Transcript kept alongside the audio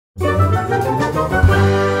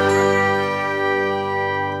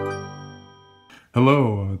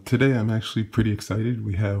Hello, today I'm actually pretty excited.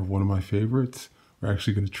 We have one of my favorites. We're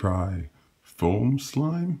actually going to try foam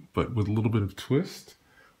slime, but with a little bit of twist.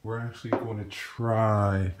 We're actually going to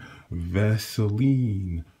try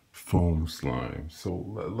Vaseline foam slime. So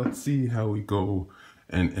let's see how we go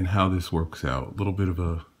and how this works out. A little bit of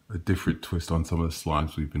a different twist on some of the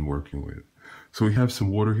slimes we've been working with. So we have some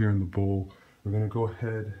water here in the bowl. We're going to go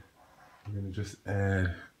ahead, we're going to just add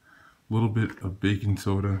a little bit of baking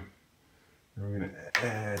soda. And we're going to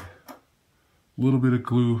add a little bit of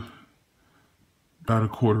glue,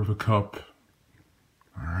 about 1/4 cup.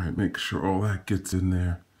 All right, make sure all that gets in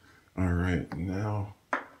there. All right, now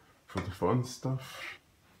for the fun stuff,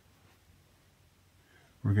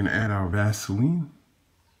 we're going to add our Vaseline.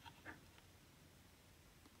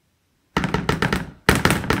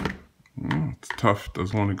 It's tough,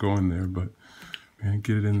 doesn't want to go in there, but we're going to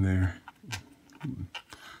get it in there.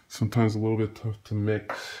 Sometimes a little bit tough to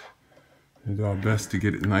mix. We do our best to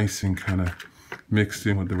get it nice and kind of mixed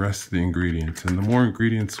in with the rest of the ingredients. And the more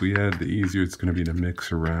ingredients we add, the easier it's going to be to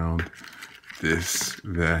mix around this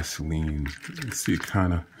Vaseline. You can see it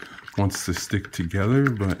kind of wants to stick together,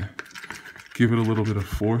 but give it a little bit of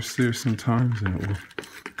force there sometimes and it will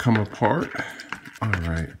come apart. All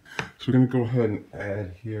right, so we're going to go ahead and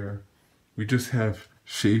add here. We just have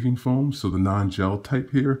shaving foam, so the non-gel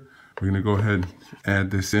type here. We're going to go ahead and add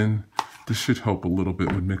this in. This should help a little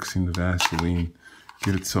bit with mixing the Vaseline.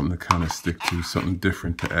 Give it something to kind of stick to, something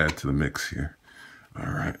different to add to the mix here. All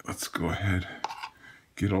right, let's go ahead,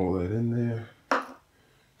 get all that in there.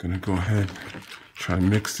 Gonna go ahead, try to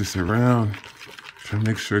mix this around. Try to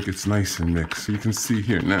make sure it gets nice and mixed. So you can see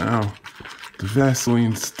here now, the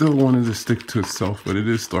Vaseline still wanted to stick to itself, but it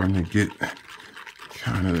is starting to get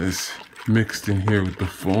kind of this mixed in here with the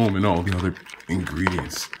foam and all the other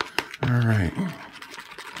ingredients. All right.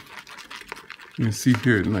 You can see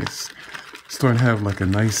here, nice, starting to have like a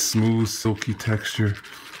nice, smooth, silky texture.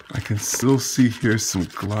 I can still see here some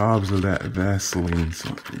globs of that Vaseline.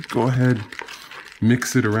 So go ahead,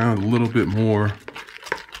 mix it around a little bit more.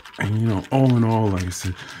 And you know, all in all, like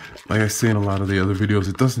I say in a lot of the other videos,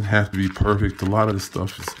 it doesn't have to be perfect. A lot of the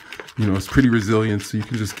stuff is, you know, it's pretty resilient. So you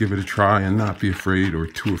can just give it a try and not be afraid or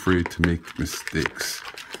too afraid to make mistakes.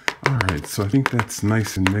 All right, so I think that's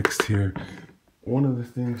nice and mixed here. One of the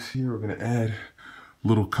things here, we're going to add a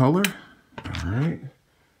little color. All right.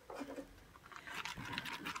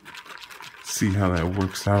 See how that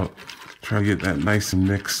works out. Try to get that nice and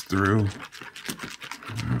mixed through.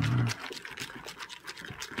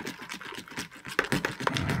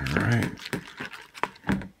 All right.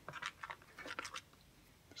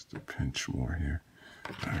 Just a pinch more here.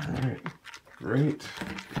 All right. Great.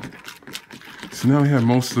 So now we have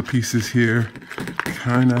most of the pieces here,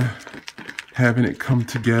 kind of having it come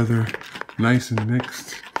together nice and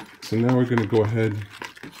mixed. So now we're going to go ahead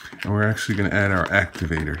and we're actually going to add our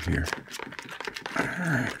activator here. All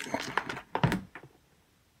right.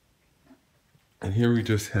 And here we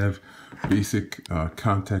just have basic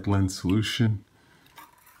contact lens solution.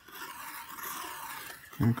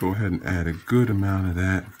 I'm going to go ahead and add a good amount of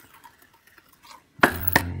that. All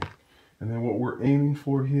right. And then what we're aiming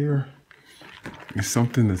for here is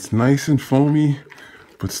something that's nice and foamy,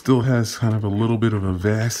 but still has kind of a little bit of a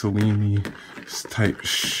Vaseline-y type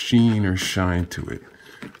sheen or shine to it.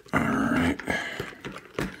 All right.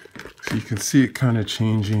 So you can see it kind of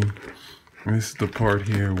changing. And this is the part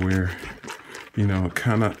here where, you know, it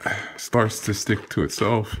kind of starts to stick to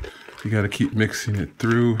itself. You got to keep mixing it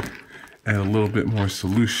through, add a little bit more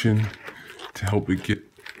solution to help it get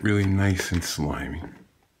really nice and slimy.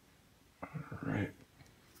 All right.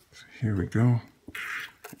 So here we go.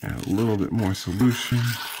 Add a little bit more solution.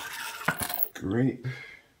 Great.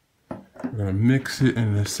 We're going to mix it,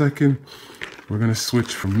 and in a second, we're going to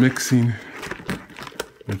switch from mixing,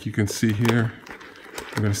 like you can see here,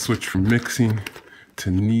 we're going to switch from mixing to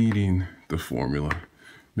kneading the formula.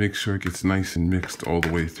 Make sure it gets nice and mixed all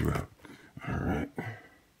the way throughout. All right.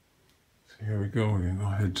 So here we go. We're going to go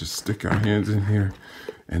ahead and just stick our hands in here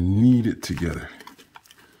and knead it together.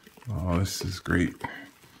 Oh, this is great.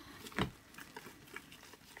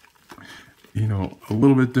 You know, a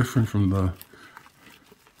little bit different from the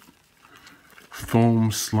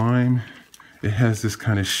foam slime. It has this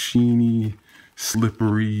kind of sheeny,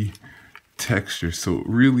 slippery texture. So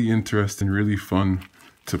really interesting, really fun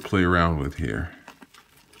to play around with here.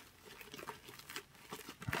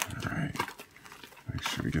 All right. Make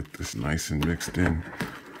sure we get this nice and mixed in.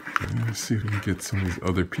 And let's see if we can get some of these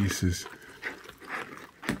other pieces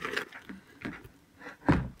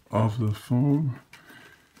of the foam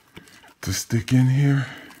to stick in here.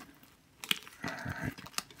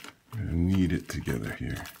 knead it together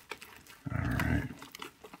here. All right.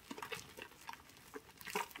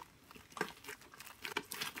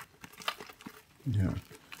 Yeah.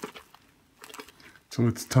 So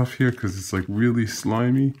it's tough here because it's like really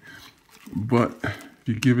slimy, but if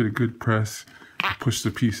you give it a good press, push the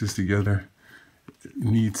pieces together, it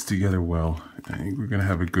kneads together well. I think we're gonna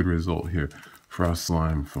have a good result here for our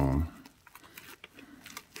slime foam.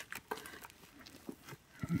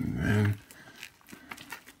 And then,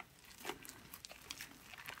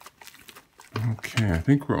 okay, I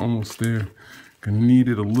think we're almost there. Gonna knead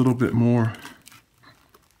it a little bit more.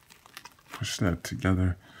 Push that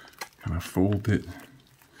together, kind of fold it.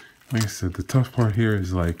 Like I said, the tough part here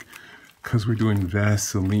is like, because we're doing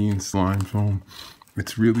Vaseline slime foam,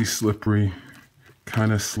 it's really slippery,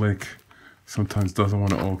 kind of slick. Sometimes doesn't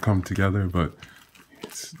want to all come together, but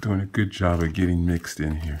it's doing a good job of getting mixed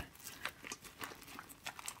in here.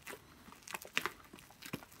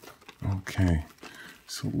 Okay,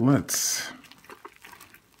 so let's,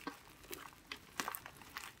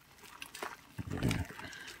 yeah,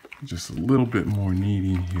 just a little bit more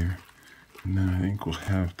kneading here, and then I think we'll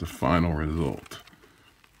have the final result.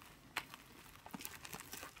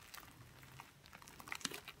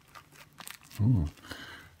 Ooh,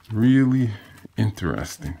 really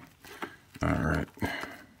interesting. All right,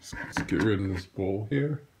 so let's get rid of this bowl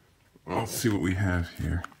here. Let's see what we have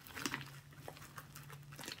here.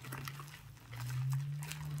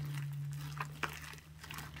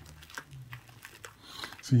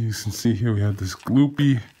 So you can see here we have this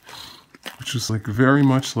gloopy, which is like very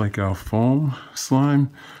much like our foam slime,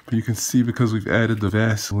 but you can see because we've added the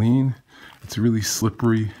Vaseline, it's really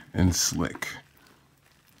slippery and slick.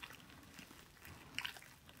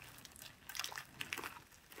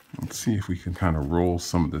 Let's see if we can kind of roll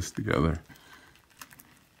some of this together.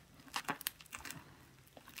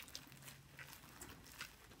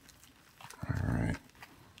 All right.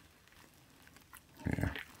 Yeah.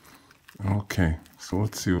 Okay, so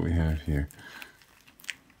let's see what we have here.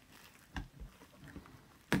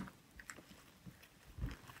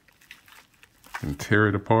 And tear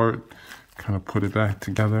it apart, kind of put it back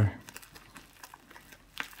together.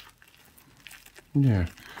 Yeah,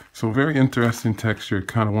 so very interesting texture. It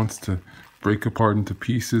kind of wants to break apart into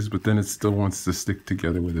pieces, but then it still wants to stick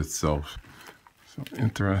together with itself. So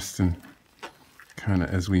interesting, kind of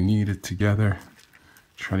as we knead it together,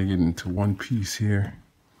 try to get it into one piece here.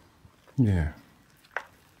 Yeah,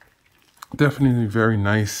 definitely very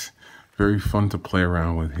nice, very fun to play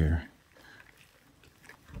around with here.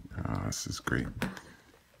 Oh, this is great.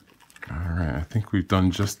 All right, I think we've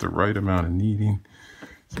done just the right amount of kneading.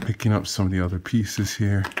 Just picking up some of the other pieces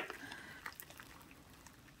here.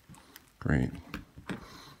 Great.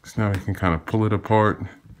 So now we can kind of pull it apart,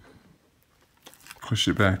 push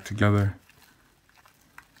it back together.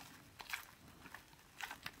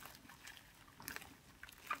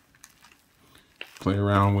 Play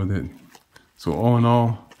around with it. So all in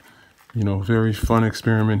all, you know, very fun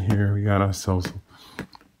experiment here. We got ourselves,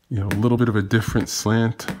 you know, a little bit of a different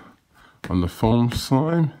slant on the foam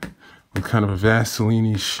slime with kind of a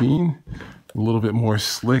Vaseline-y sheen, a little bit more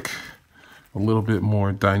slick, a little bit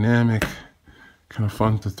more dynamic, kind of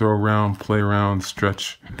fun to throw around, play around,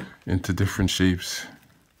 stretch into different shapes.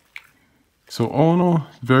 So all in all,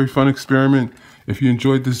 very fun experiment. If you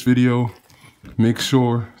enjoyed this video, make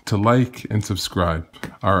sure to like and subscribe.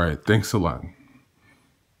 All right, thanks a lot.